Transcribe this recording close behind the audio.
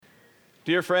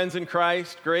Dear friends in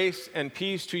Christ, grace and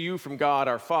peace to you from God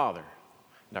our Father,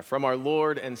 and from our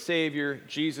Lord and Savior,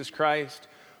 Jesus Christ,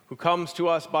 who comes to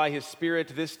us by his Spirit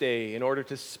this day in order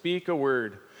to speak a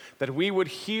word, that we would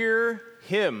hear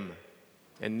him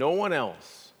and no one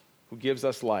else, who gives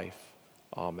us life.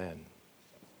 Amen.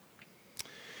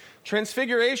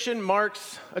 Transfiguration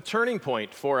marks a turning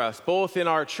point for us, both in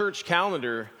our church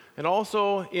calendar and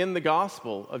also in the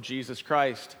gospel of Jesus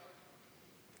Christ.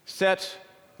 Set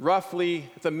roughly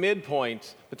at the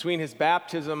midpoint between his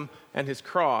baptism and his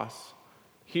cross,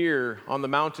 here on the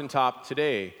mountaintop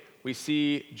today, we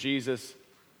see Jesus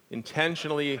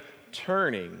intentionally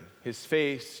turning his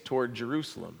face toward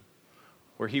Jerusalem,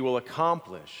 where he will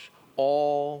accomplish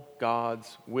all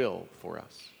God's will for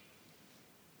us.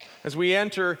 As we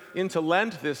enter into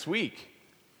Lent this week,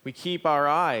 we keep our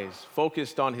eyes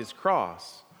focused on his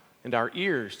cross and our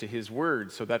ears to his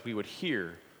word so that we would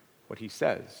hear what he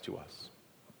says to us.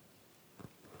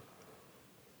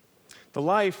 The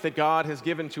life that God has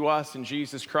given to us in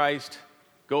Jesus Christ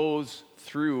goes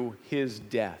through his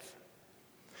death.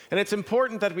 And it's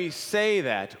important that we say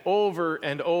that over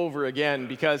and over again,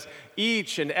 because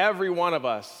each and every one of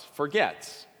us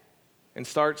forgets and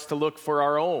starts to look for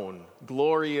our own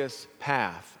glorious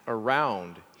path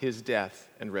around his death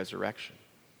and resurrection.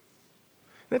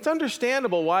 And it's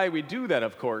understandable why we do that,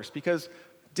 of course, because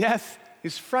death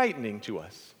is frightening to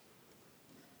us.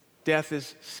 Death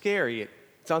is scary.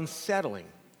 It's unsettling.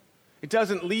 It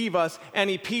doesn't leave us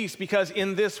any peace, because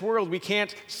in this world we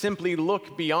can't simply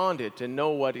look beyond it and know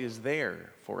what is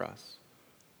there for us.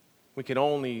 We can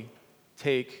only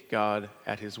take God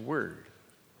at his word.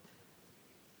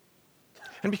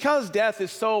 And because death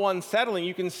is so unsettling,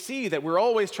 you can see that we're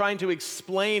always trying to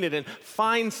explain it and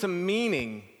find some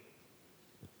meaning.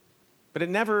 But it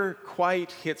never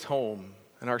quite hits home,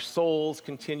 and our souls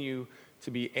continue to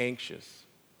be anxious.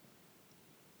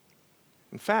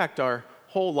 In fact, our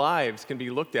whole lives can be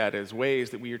looked at as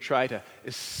ways that we are trying to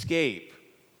escape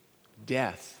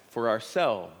death for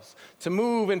ourselves, to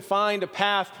move and find a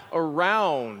path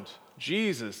around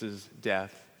Jesus'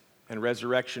 death and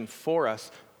resurrection for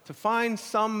us, to find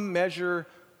some measure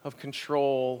of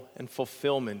control and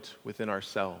fulfillment within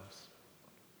ourselves.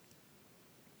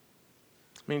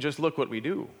 I mean, just look what we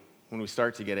do when we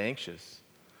start to get anxious.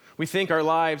 We think our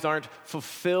lives aren't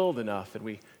fulfilled enough, and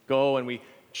we go and we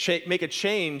make a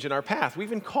change in our path. We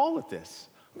even call it this.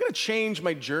 I'm going to change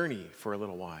my journey for a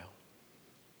little while.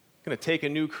 I'm going to take a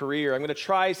new career. I'm going to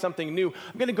try something new.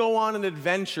 I'm going to go on an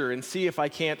adventure and see if I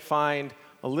can't find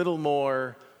a little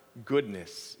more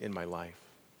goodness in my life.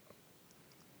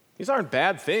 These aren't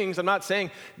bad things. I'm not saying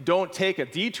don't take a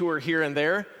detour here and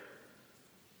there,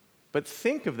 but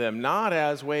think of them not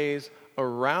as ways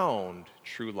around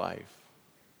true life,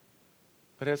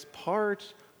 but as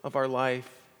part of our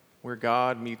life where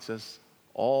God meets us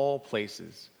all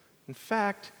places. In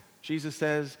fact, Jesus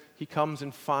says he comes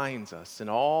and finds us in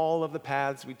all of the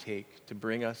paths we take to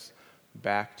bring us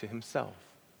back to himself.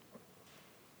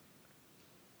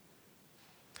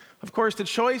 Of course, the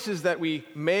choices that we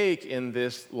make in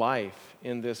this life,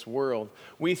 in this world,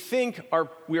 we think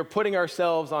we are putting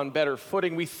ourselves on better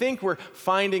footing. We think we're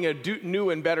finding a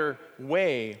new and better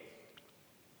way.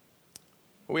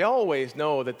 But we always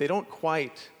know that they don't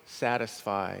quite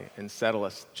satisfy and settle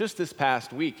us. Just this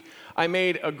past week, I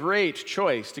made a great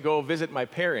choice to go visit my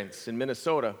parents in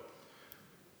Minnesota.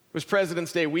 It was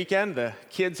President's Day weekend. The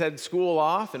kids had school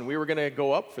off, and we were going to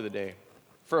go up for the day,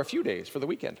 for a few days, for the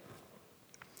weekend.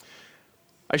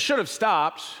 I should have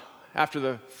stopped after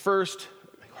the first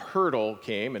hurdle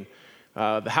came, and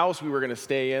the house we were going to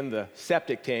stay in, the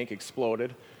septic tank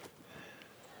exploded.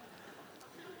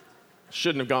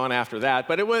 Shouldn't have gone after that,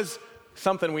 but it was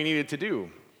something we needed to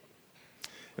do.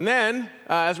 And then,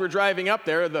 as we're driving up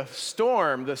there, the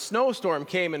snowstorm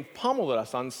came and pummeled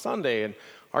us on Sunday, and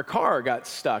our car got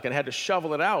stuck and had to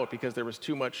shovel it out because there was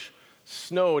too much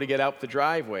snow to get out the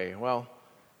driveway. Well,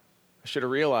 I should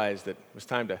have realized that it was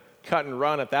time to cut and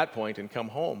run at that point and come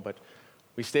home, but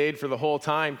we stayed for the whole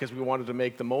time because we wanted to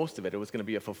make the most of it. It was going to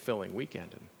be a fulfilling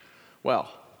weekend. And, well,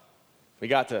 we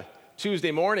got to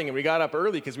Tuesday morning, and we got up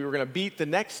early because we were going to beat the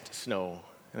next snow,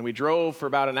 and we drove for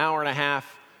about an hour and a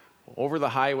half over the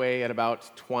highway at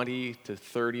about 20 to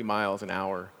 30 miles an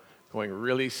hour, going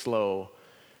really slow,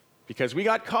 because we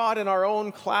got caught in our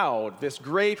own cloud, this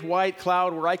great white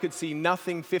cloud where I could see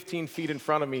nothing 15 feet in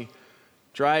front of me,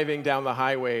 driving down the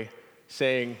highway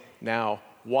saying, now,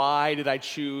 why did I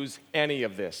choose any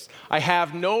of this? I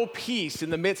have no peace in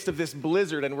the midst of this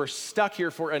blizzard, and we're stuck here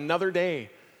for another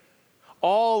day.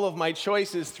 all of my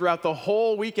choices throughout the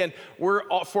whole weekend were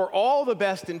for all the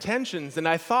best intentions, and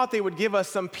I thought they would give us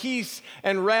some peace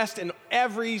and rest, and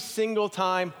every single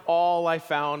time, all I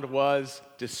found was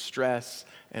distress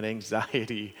and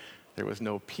anxiety. There was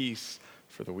no peace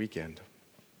for the weekend.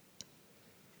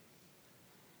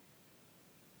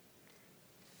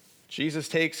 Jesus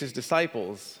takes his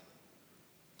disciples,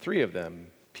 3 of them,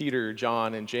 Peter,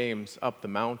 John, and James, up the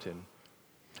mountain,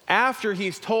 after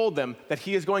he's told them that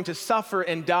he is going to suffer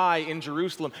and die in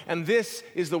Jerusalem, and this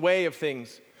is the way of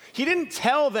things. He didn't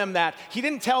tell them that. He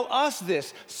didn't tell us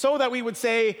this so that we would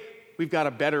say, we've got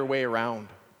a better way around.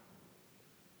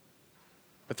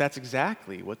 But that's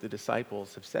exactly what the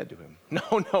disciples have said to him.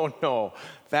 No.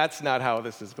 That's not how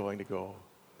this is going to go.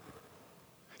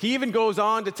 He even goes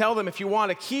on to tell them, if you want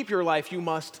to keep your life, you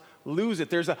must lose it.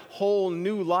 There's a whole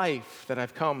new life that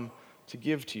I've come to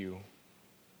give to you.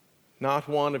 Not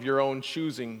one of your own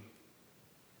choosing,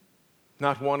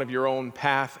 not one of your own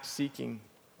path seeking,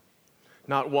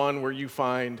 not one where you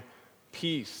find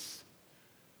peace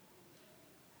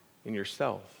in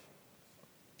yourself.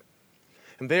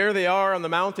 And there they are on the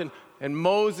mountain, and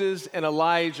Moses and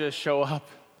Elijah show up.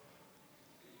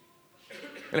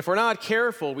 And if we're not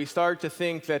careful, we start to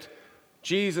think that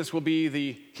Jesus will be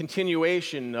the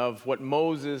continuation of what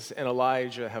Moses and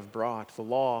Elijah have brought, the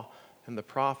law and the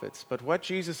prophets. But what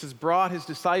Jesus has brought his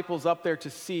disciples up there to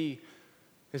see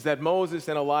is that Moses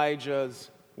and Elijah's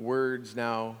words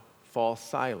now fall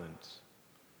silent,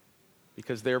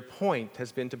 because their point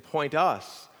has been to point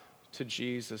us to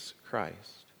Jesus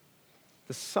Christ,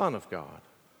 the Son of God,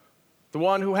 the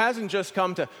one who hasn't just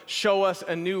come to show us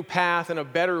a new path and a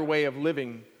better way of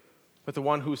living, but the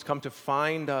one who's come to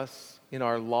find us in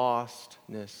our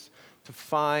lostness, to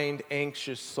find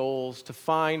anxious souls, to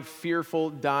find fearful,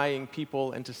 dying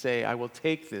people, and to say, I will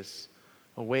take this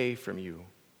away from you.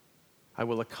 I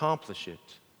will accomplish it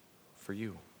for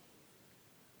you.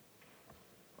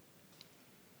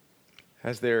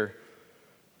 As they're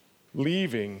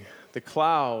leaving, the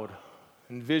cloud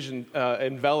and vision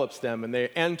envelops them, and they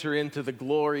enter into the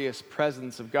glorious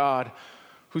presence of God,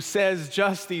 who says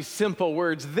just these simple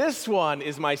words, this one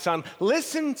is my son.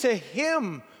 Listen to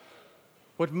him.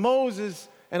 What Moses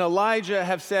and Elijah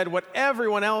have said, what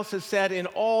everyone else has said in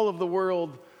all of the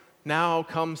world, now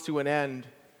comes to an end.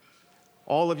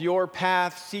 All of your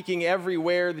path, seeking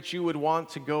everywhere that you would want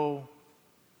to go,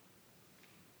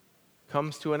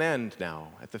 comes to an end now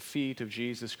at the feet of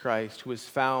Jesus Christ, who is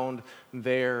found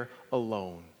there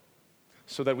alone,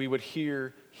 so that we would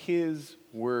hear his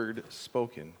word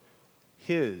spoken,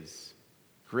 his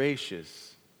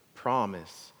gracious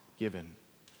promise given.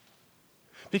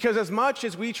 Because as much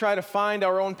as we try to find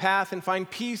our own path and find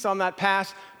peace on that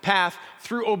path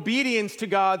through obedience to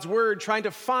God's word, trying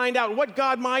to find out what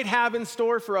God might have in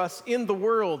store for us in the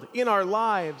world, in our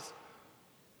lives,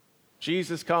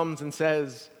 Jesus comes and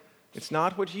says, it's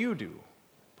not what you do,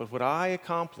 but what I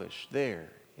accomplish there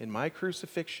in my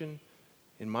crucifixion,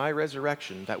 in my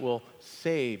resurrection, that will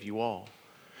save you all.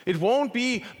 It won't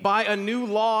be by a new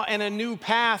law and a new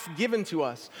path given to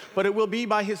us, but it will be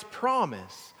by his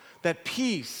promise that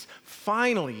peace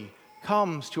finally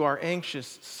comes to our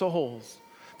anxious souls,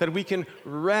 that we can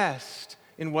rest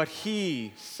in what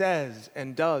he says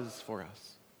and does for us.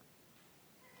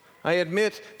 I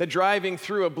admit that driving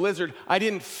through a blizzard, I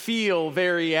didn't feel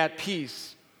very at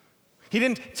peace. He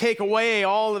didn't take away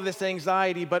all of this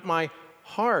anxiety, but my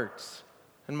heart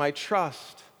and my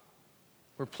trust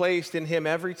were placed in him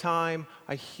every time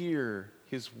I hear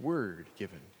his word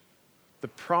given, the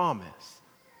promise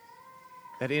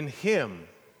that in him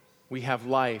we have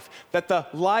life, that the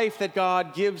life that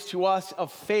God gives to us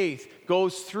of faith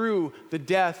goes through the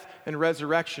death and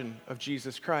resurrection of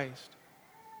Jesus Christ,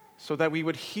 so that we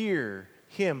would hear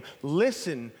him,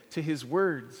 listen to his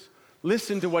words,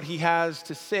 listen to what he has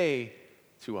to say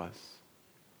to us,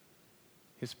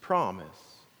 his promise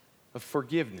of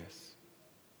forgiveness.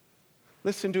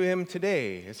 Listen to him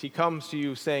today as he comes to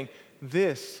you saying,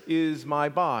 this is my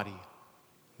body.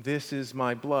 This is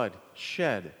my blood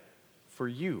shed for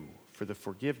you for the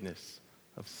forgiveness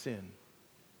of sin.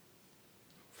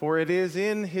 For it is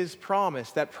in his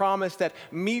promise that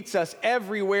meets us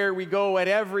everywhere we go, at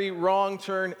every wrong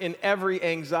turn, in every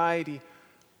anxiety,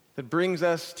 that brings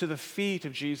us to the feet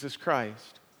of Jesus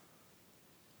Christ,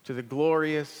 to the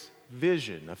glorious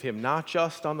vision of him, not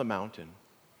just on the mountain,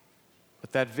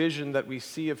 but that vision that we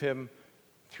see of him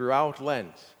throughout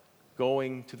Lent,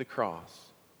 going to the cross.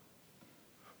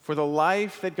 For the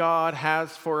life that God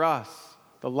has for us,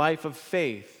 the life of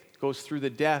faith, goes through the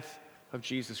death of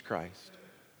Jesus Christ.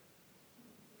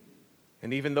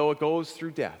 And even though it goes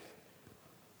through death,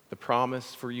 the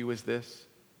promise for you is this: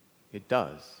 it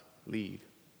does lead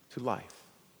to life.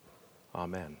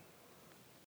 Amen.